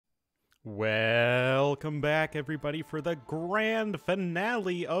Welcome back, everybody, for the grand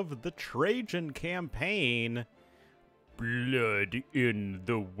finale of the Trajan campaign. Blood in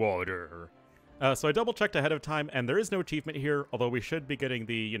the water. So I double-checked ahead of time, and there is no achievement here, although we should be getting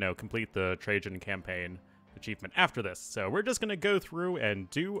the, complete the Trajan campaign achievement after this. So we're just going to go through and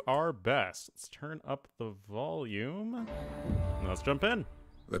do our best. Let's turn up the volume. Let's jump in.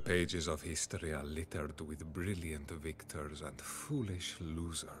 The pages of history are littered with brilliant victors and foolish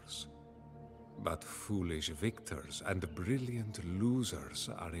losers. But foolish victors and brilliant losers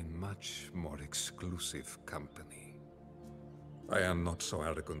are in much more exclusive company. I am not so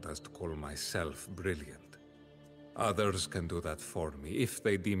arrogant as to call myself brilliant. Others can do that for me if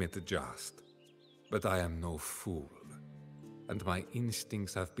they deem it just. But I am no fool, and my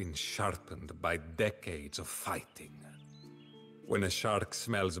instincts have been sharpened by decades of fighting. When a shark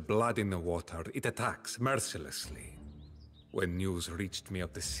smells blood in the water, it attacks mercilessly. When news reached me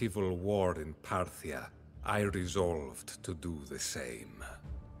of the civil war in Parthia, I resolved to do the same.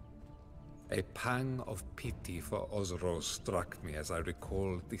 A pang of pity for Osros struck me as I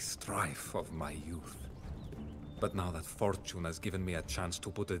recalled the strife of my youth. But now that fortune has given me a chance to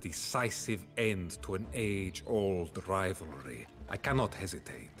put a decisive end to an age-old rivalry, I cannot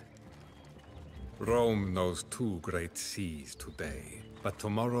hesitate. Rome knows 2 great seas today, but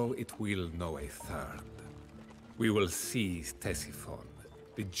tomorrow it will know a 3rd. We will seize Ctesiphon,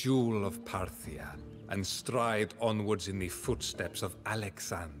 the jewel of Parthia, and stride onwards in the footsteps of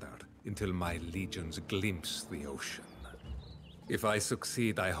Alexander until my legions glimpse the ocean. If I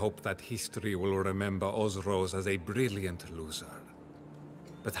succeed, I hope that history will remember Osros as a brilliant loser.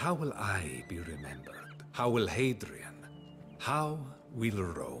 But how will I be remembered? How will Hadrian? How will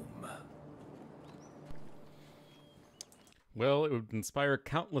Rome? Well, it would inspire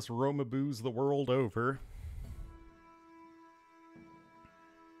countless Romaboos the world over.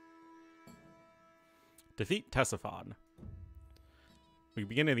 Defeat Ctesiphon. We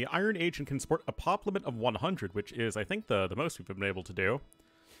begin in the Iron Age and can sport a population of 100, which is, I think, the most we've been able to do.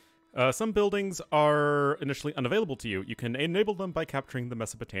 Some buildings are initially unavailable to you. You can enable them by capturing the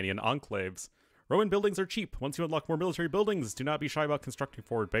Mesopotamian enclaves. Roman buildings are cheap. Once you unlock more military buildings, do not be shy about constructing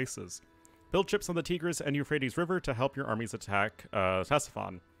forward bases. Build ships on the Tigris and Euphrates River to help your armies attack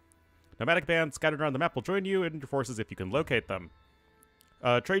Ctesiphon. Nomadic bands scattered around the map will join you and your forces if you can locate them.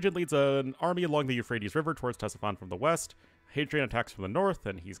 Trajan leads an army along the Euphrates River towards Ctesiphon from the west. Hadrian attacks from the north,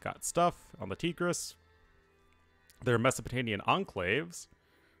 and he's got stuff on the Tigris. Their Mesopotamian enclaves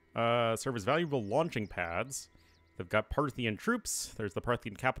serve as valuable launching pads. They've got Parthian troops. There's the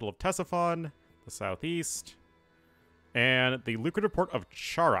Parthian capital of Ctesiphon, the southeast. And the lucrative port of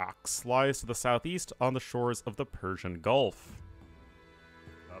Charax lies to the southeast on the shores of the Persian Gulf.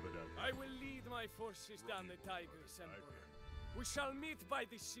 I will lead my forces down the Tigris, Emperor. We shall meet by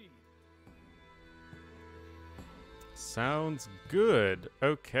the sea. Sounds good.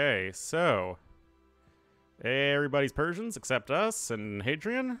 Okay, so everybody's Persians except us and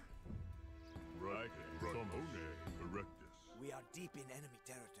Hadrian. We are deep in enemy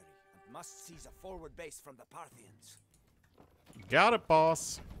territory and must seize a forward base from the Parthians. Got it,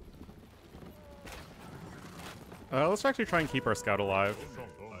 boss. Let's actually try and keep our scout alive.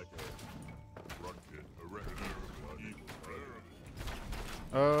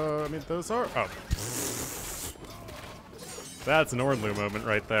 I mean, those are... Oh. That's an Ornlu moment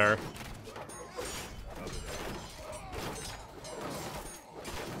right there.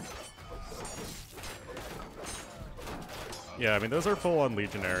 Yeah, I mean, those are full-on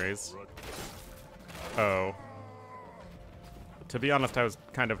legionaries. Oh. To be honest, I was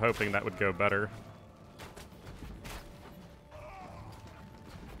kind of hoping that would go better.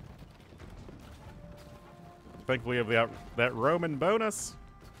 Thankfully, we have that Roman bonus.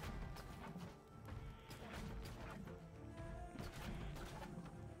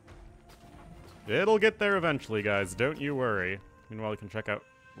 It'll get there eventually, guys. Don't you worry. Meanwhile, we can check out...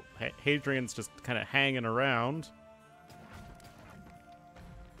 Hadrian's just kind of hanging around.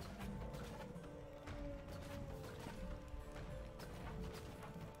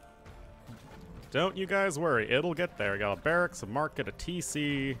 Don't you guys worry. It'll get there. We got a barracks, a market, a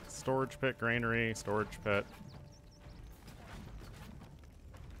TC, storage pit, granary, storage pit.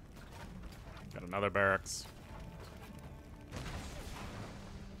 Got another barracks.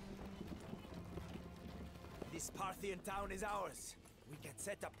 This Parthian town is ours. We can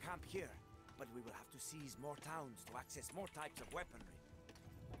set up camp here, but we will have to seize more towns to access more types of weaponry.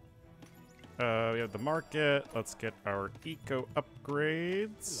 We have the market. Let's get our eco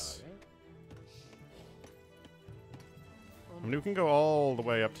upgrades. I mean, we can go all the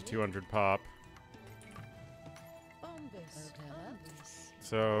way up to 200 pop.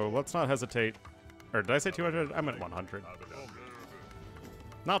 So let's not hesitate. Or did I say 200? I meant 100.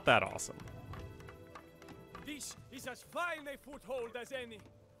 Not that awesome. This is as fine a foothold as any.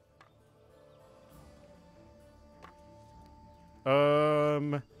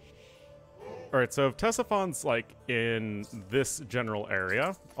 Alright, so if Ctesiphon's, like, in this general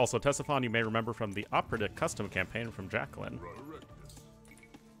area... Also, Ctesiphon you may remember from the Operatic custom campaign from Jacqueline.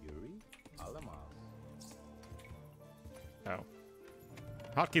 Oh.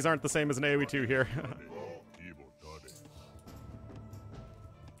 Hotkeys aren't the same as an AoE2 here.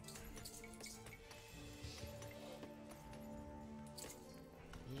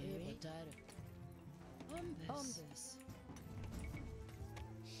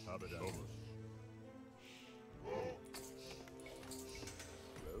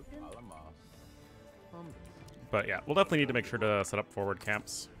 But yeah, we'll definitely need to make sure to set up forward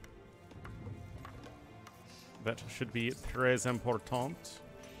camps. That should be très important.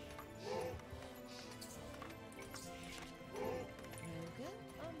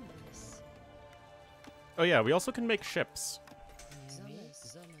 Oh yeah, we also can make ships.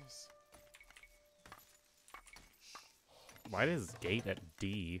 Why is gate at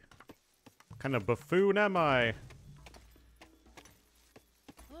D? What kind of buffoon am I?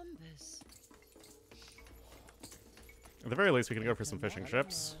 At the very least, we can go for some fishing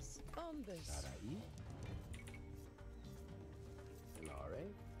ships.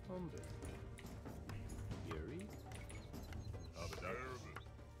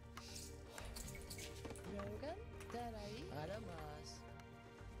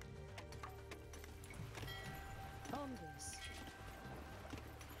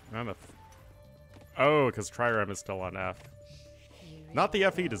 Oh, because Trirem is still on F. Not the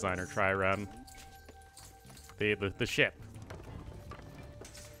FE designer, Trirem. The ship.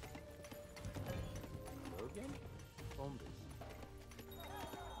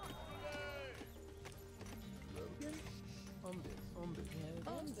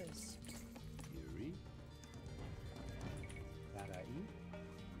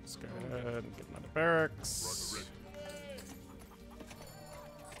 Let's go ahead and get another barracks.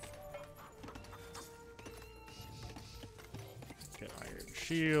 Get iron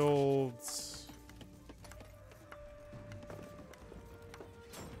shields.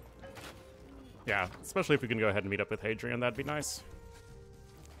 Yeah, especially if we can go ahead and meet up with Hadrian, that'd be nice.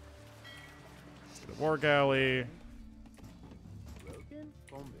 Let's get a war galley.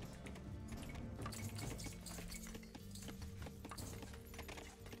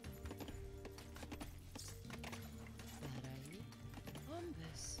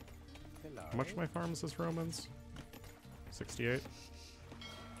 How much of my farm is this Romans? 68.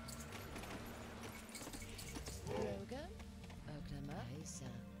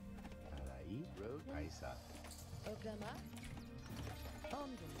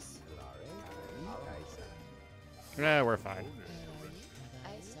 Yeah, we're fine.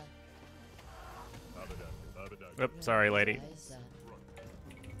 Oops, sorry, lady.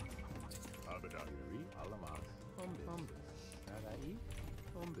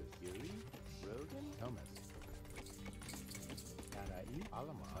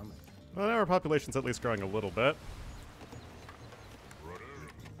 Well, now our population's at least growing a little bit.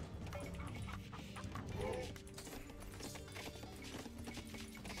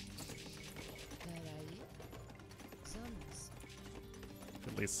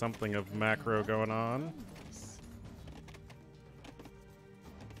 At least something of macro going on.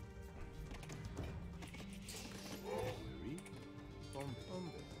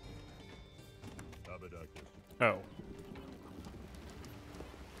 Oh.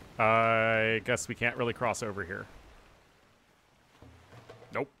 I guess we can't really cross over here.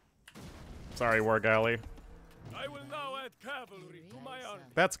 Nope. Sorry, War Galley. I will now add cavalry to my army.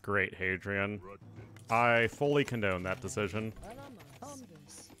 That's great, Hadrian. I fully condone that decision.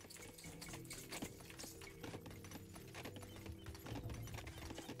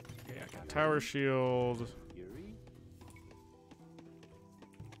 Yeah, I got tower shield.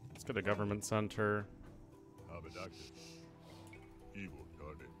 Let's get a government center.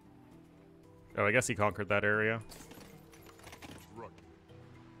 Oh, I guess he conquered that area.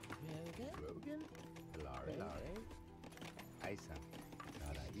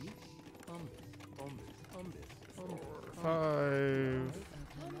 Five.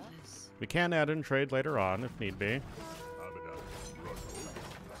 We can add in trade later on if need be.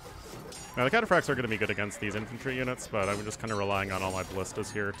 Now, the cataphracts are going to be good against these infantry units, but I'm just kind of relying on all my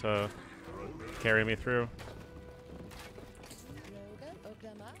ballistas here to carry me through.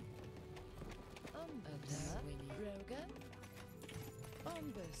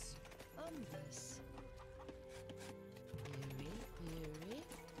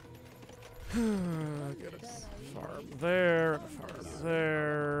 Get a farm there, and a farm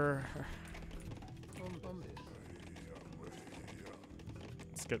there.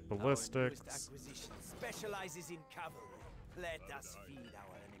 Let's get ballistics. Acquisition specializes in cavalry. Let us feed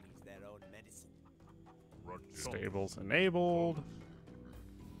our enemies their own medicine. Stables enabled.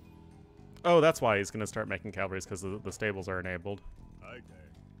 Oh, that's why he's gonna start making cavalries, because the stables are enabled.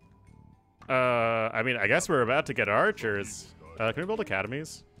 I mean, I guess we're about to get archers. Can we build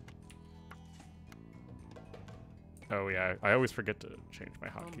academies? Oh yeah, I always forget to change my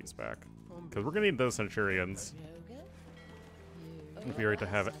hotkeys back. Because we're gonna need those centurions if we are to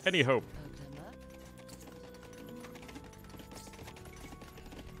have any hope.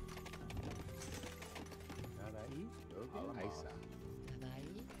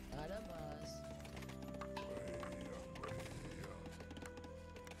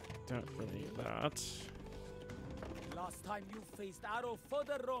 Don't really need that. Last time you faced arrow for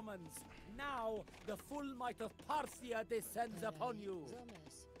the Romans. Now the full might of Parthia descends upon you.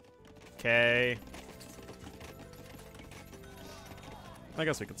 Okay. I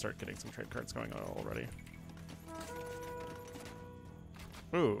guess we can start getting some trade cards going on already.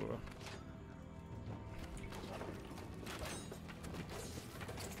 Ooh.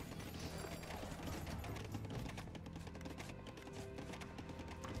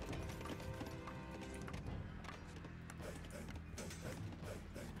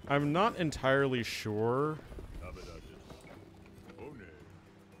 I'm not entirely sure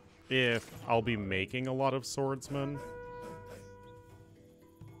if I'll be making a lot of swordsmen.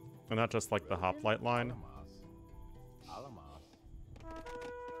 And not just like the hoplite line.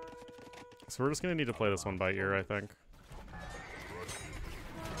 So we're just gonna need to play this one by ear, I think.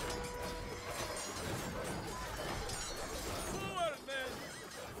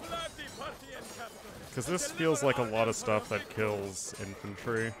 Because this feels like a lot of stuff that kills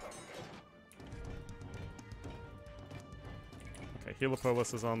infantry. Okay,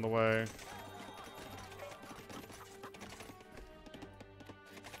 Heliopolis is on the way.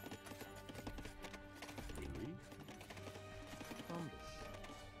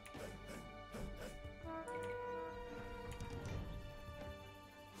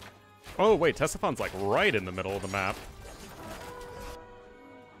 Oh wait, Ctesiphon's like right in the middle of the map.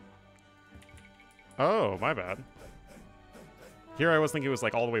 Oh, my bad. Here I was thinking it was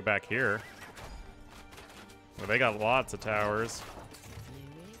like all the way back here. Well, they got lots of towers.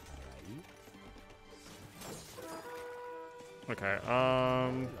 Okay,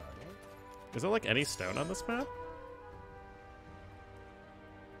 is there like any stone on this map?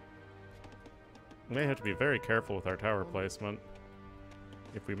 We may have to be very careful with our tower placement.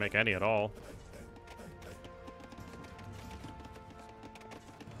 If we make any at all.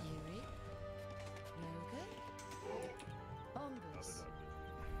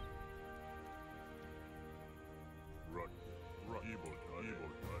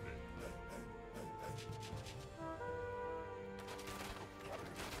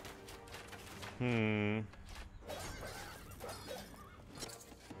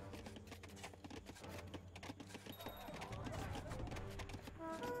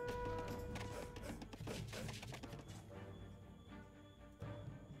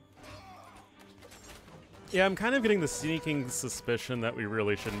 Yeah, I'm kind of getting the sneaking suspicion that we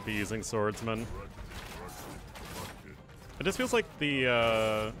really shouldn't be using swordsmen. It just feels like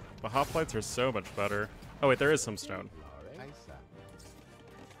the hoplites are so much better. Oh wait, there is some stone.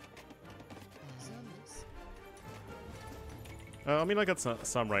 I mean, I got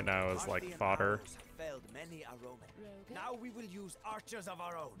some right now as like fodder. Now we will use archers of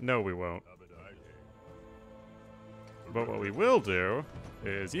our own. No, we won't. But what we will do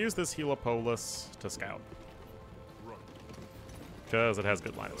is use this Heliopolis to scout. Because it has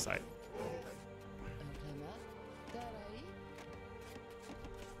good line of sight.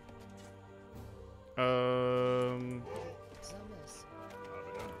 Yeah.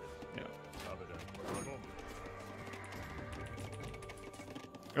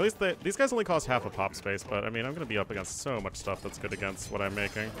 At least these guys only cost half a pop space, but I mean, I'm going to be up against so much stuff that's good against what I'm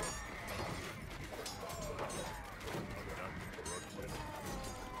making.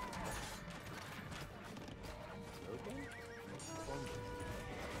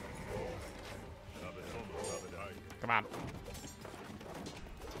 Come on.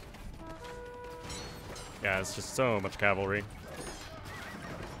 Yeah, it's just so much cavalry.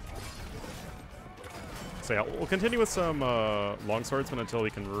 So yeah, we'll continue with some longswordsmen until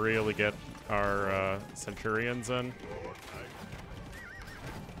we can really get our centurions in.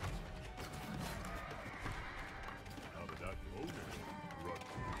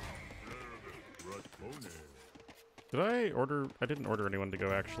 Did I order? I didn't order anyone to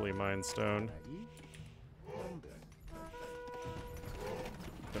go actually mine stone.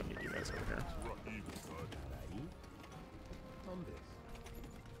 Don't need you guys over here.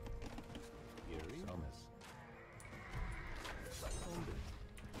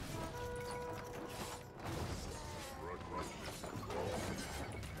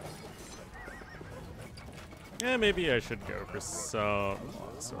 Yeah, maybe I should go for some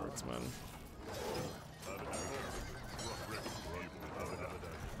swordsmen.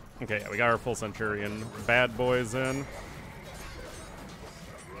 Okay, yeah, we got our full centurion bad boys in.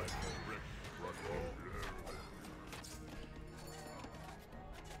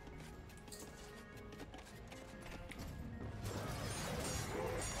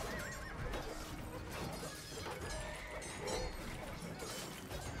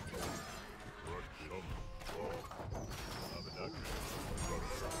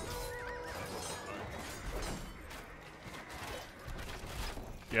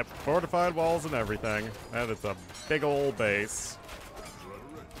 Yep, fortified walls and everything. That is a big old base.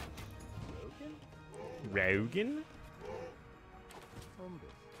 Rogan?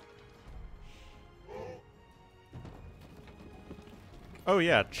 Oh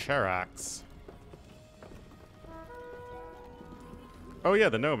yeah, Charax. Oh yeah,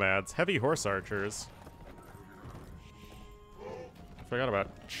 the nomads. Heavy horse archers. Forgot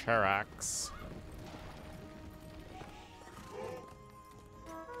about Charax.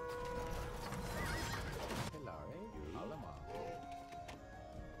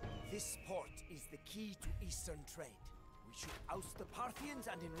 This port is the key to Eastern trade. We should oust the Parthians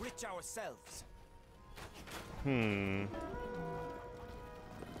and enrich ourselves. Through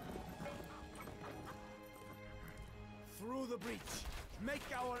the breach, make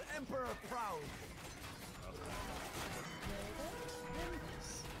our emperor proud.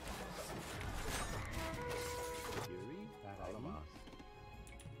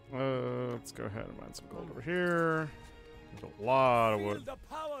 Let's go ahead and mine some gold over here. There's a lot of Feel wood. the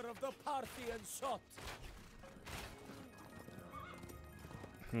power of the Parthian shot.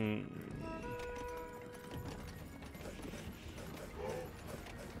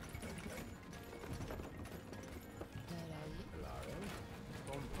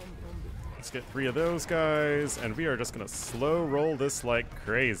 Let's get 3 of those guys, and we are just gonna slow roll this like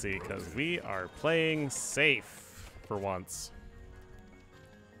crazy, because we are playing safe for once.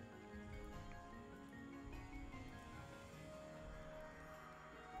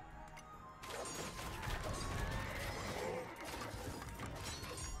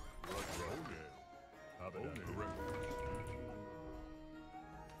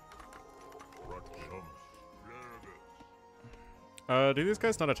 Do these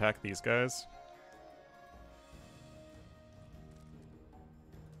guys not attack these guys?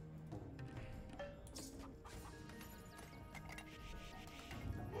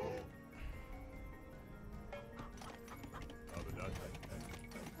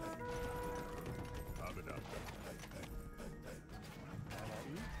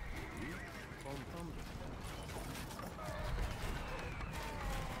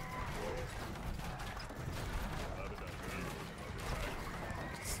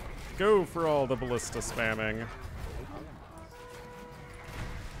 Go for all the ballista spamming.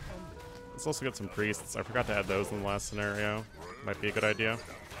 Let's also get some priests. I forgot to add those in the last scenario. Might be a good idea.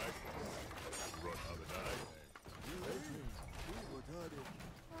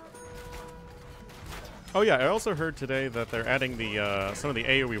 Oh yeah, I also heard today that they're adding the some of the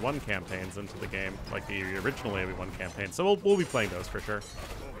AoE1 campaigns into the game, like the original AoE1 campaign. So we'll be playing those for sure.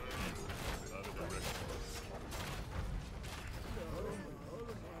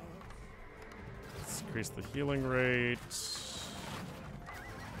 Increase the healing rate.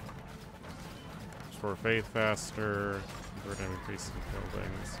 Restore faith faster. Convert and increase in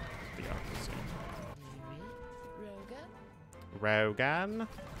buildings. The opposite. Rogan?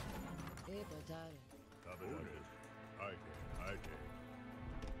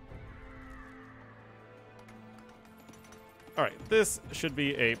 Alright, this should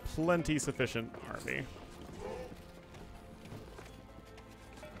be a plenty sufficient army.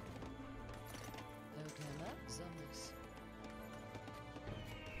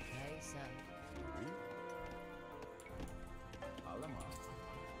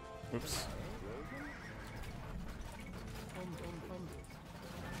 Oops.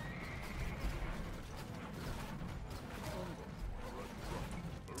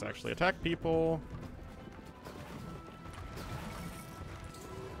 Let's actually attack people.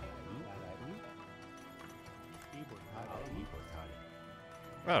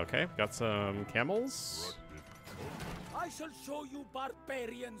 Oh, okay, got some camels. I shall show you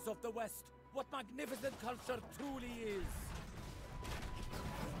barbarians of the West what magnificent culture truly is.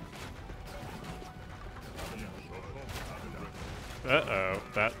 Uh-oh.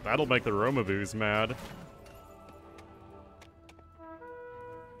 That'll make the Romaboos mad.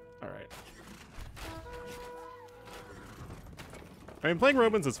 Alright. I mean, playing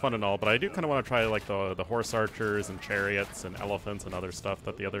Romans is fun and all, but I do kind of want to try, like, the horse archers and chariots and elephants and other stuff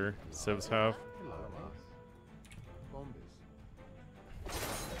that the other civs have.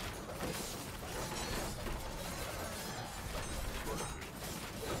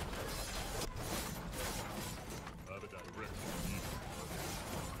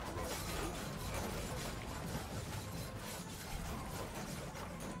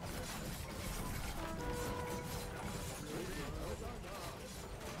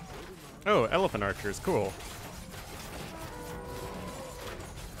 Oh, elephant archers, cool.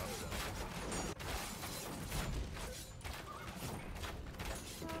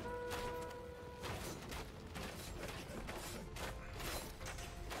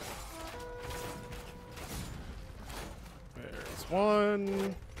 There's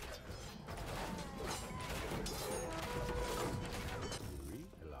one.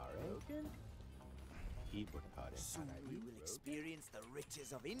 Soon we will experience the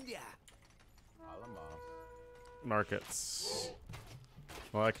riches of India. Markets.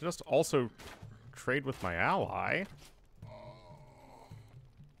 Well, I can just also trade with my ally.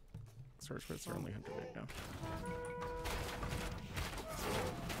 Search for it's only 100 right now.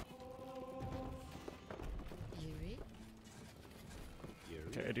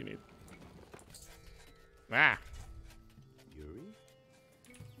 Okay, I do need. Ah!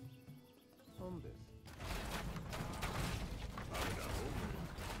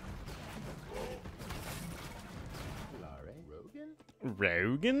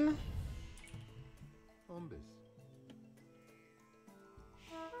 Rogan?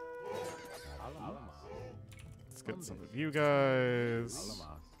 Let's get some of you guys.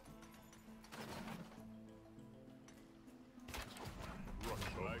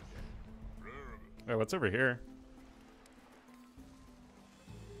 Oh, what's over here?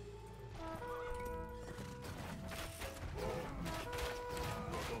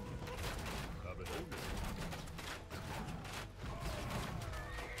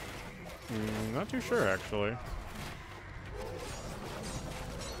 Not too sure, actually.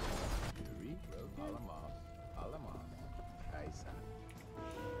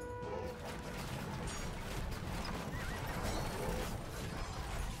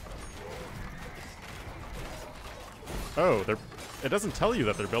 Oh, it doesn't tell you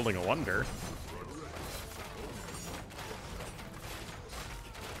that they're building a wonder.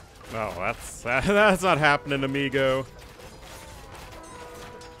 Oh, that's not happening, amigo.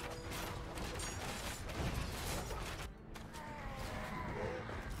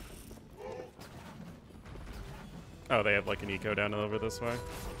 Oh, they have like an eco down over this way.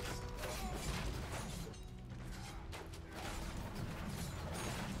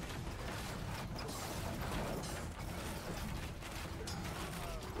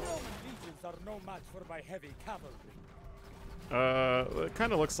 Roman legions are no match for my heavy cavalry. It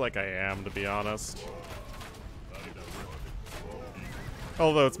kind of looks like I am, to be honest.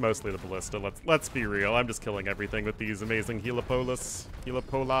 Although it's mostly the ballista. Let's be real. I'm just killing everything with these amazing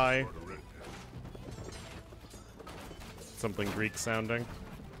helipoli. Something Greek sounding.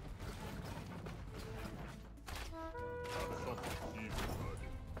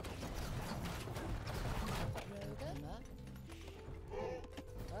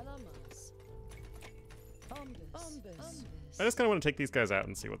 I just kind of want to take these guys out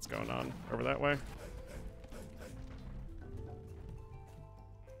and see what's going on over that way.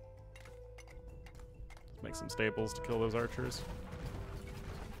 Make some stables to kill those archers.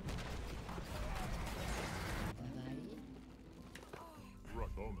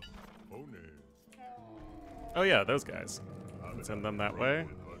 Oh yeah, those guys. Let's send them that way.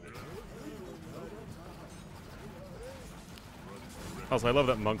 Also, I love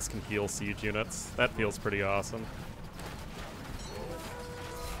that monks can heal siege units. That feels pretty awesome.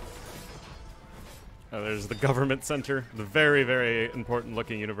 Oh, there's the government center. The very, very important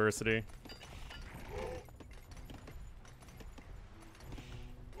looking university.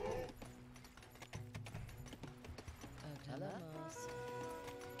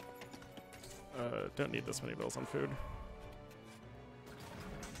 Don't need this many bills on food.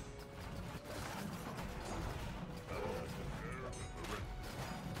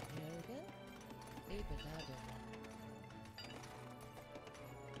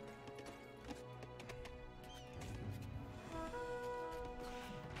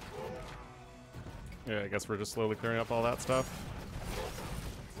 Yeah, I guess we're just slowly clearing up all that stuff.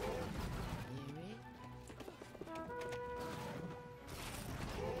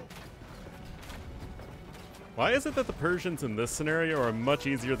 Why is it that the Persians in this scenario are much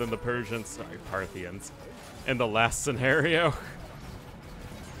easier than the Parthians, in the last scenario?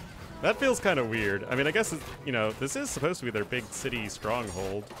 That feels kind of weird. I mean, I guess, you know, this is supposed to be their big city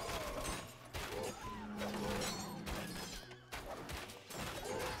stronghold.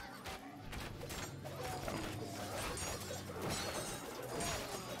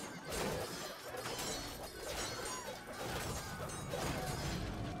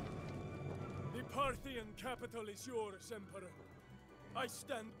 The Parthian capital is yours, Emperor. I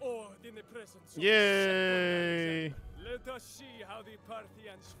stand awed in the presence of Yay! Let us see how the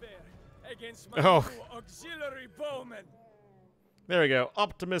Parthians fare against my Oh. new auxiliary bowmen. There we go.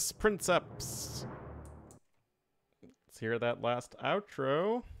 Optimus Princeps. Let's hear that last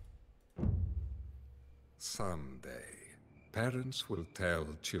outro. Someday, parents will tell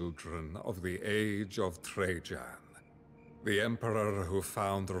children of the age of Trajan, the emperor who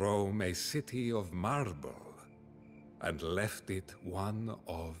found Rome a city of marble and left it one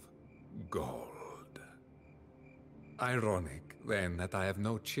of gold. Ironic, then, that I have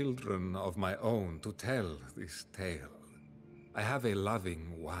no children of my own to tell this tale. I have a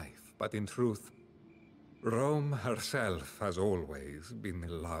loving wife, but in truth, Rome herself has always been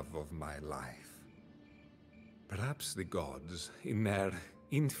the love of my life. Perhaps the gods, in their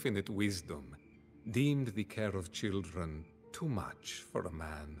infinite wisdom, deemed the care of children too much for a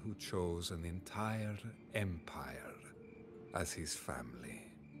man who chose an entire empire as his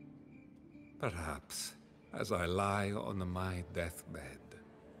family. Perhaps, as I lie on my deathbed,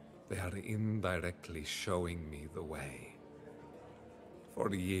 they are indirectly showing me the way.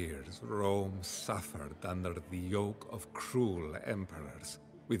 For years, Rome suffered under the yoke of cruel emperors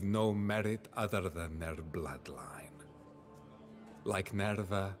with no merit other than their bloodline. Like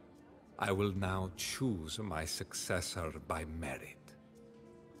Nerva, I will now choose my successor by merit.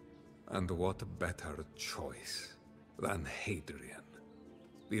 And what better choice than Hadrian,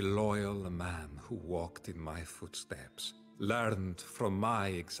 the loyal man who walked in my footsteps, learned from my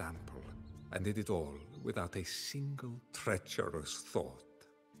example, and did it all without a single treacherous thought.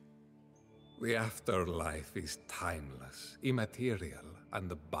 The afterlife is timeless, immaterial,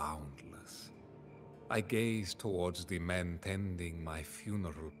 and boundless. I gaze towards the men tending my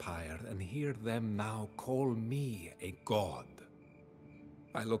funeral pyre and hear them now call me a god.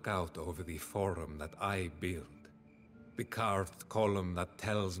 I look out over the forum that I built, the carved column that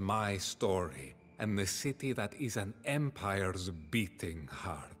tells my story, and the city that is an empire's beating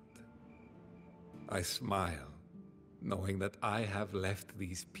heart. I smile, knowing that I have left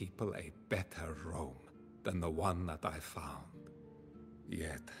these people a better Rome than the one that I found.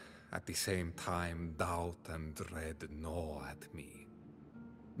 Yet, at the same time, doubt and dread gnaw at me.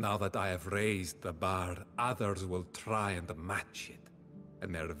 Now that I have raised the bar, others will try and match it,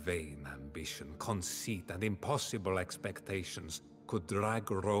 and their vain ambition, conceit, and impossible expectations could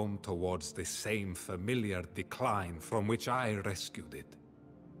drag Rome towards the same familiar decline from which I rescued it.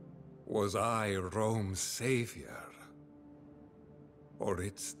 Was I Rome's savior, or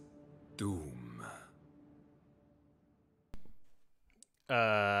its doom?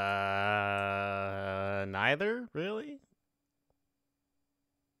 Neither, really?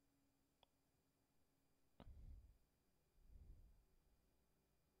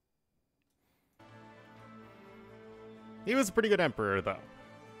 He was a pretty good emperor, though.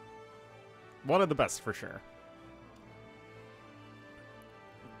 One of the best, for sure.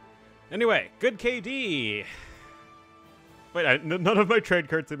 Anyway, good KD! Wait, none of my trade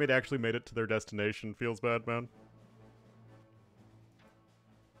cards I made actually made it to their destination. Feels bad, man.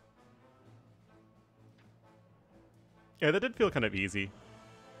 Yeah, that did feel kind of easy.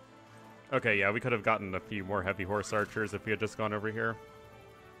 Okay, yeah, we could have gotten a few more heavy horse archers if we had just gone over here.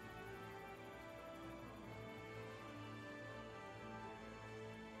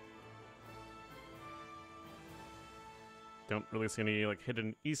 Don't really see any, like,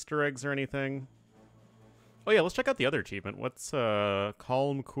 hidden Easter eggs or anything. Oh yeah, let's check out the other achievement. What's,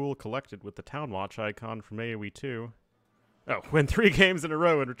 Calm, Cool, Collected with the Town Watch icon from AoE2. Oh, win 3 games in a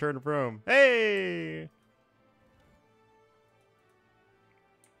row and return to Rome. Hey!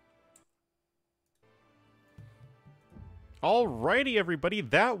 Alrighty, everybody,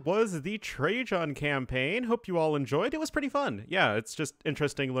 that was the Trajan campaign. Hope you all enjoyed. It was pretty fun. Yeah, it's just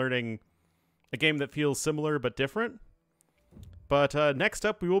interesting learning a game that feels similar but different. But next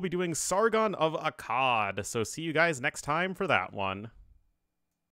up, we will be doing Sargon of Akkad, so see you guys next time for that one.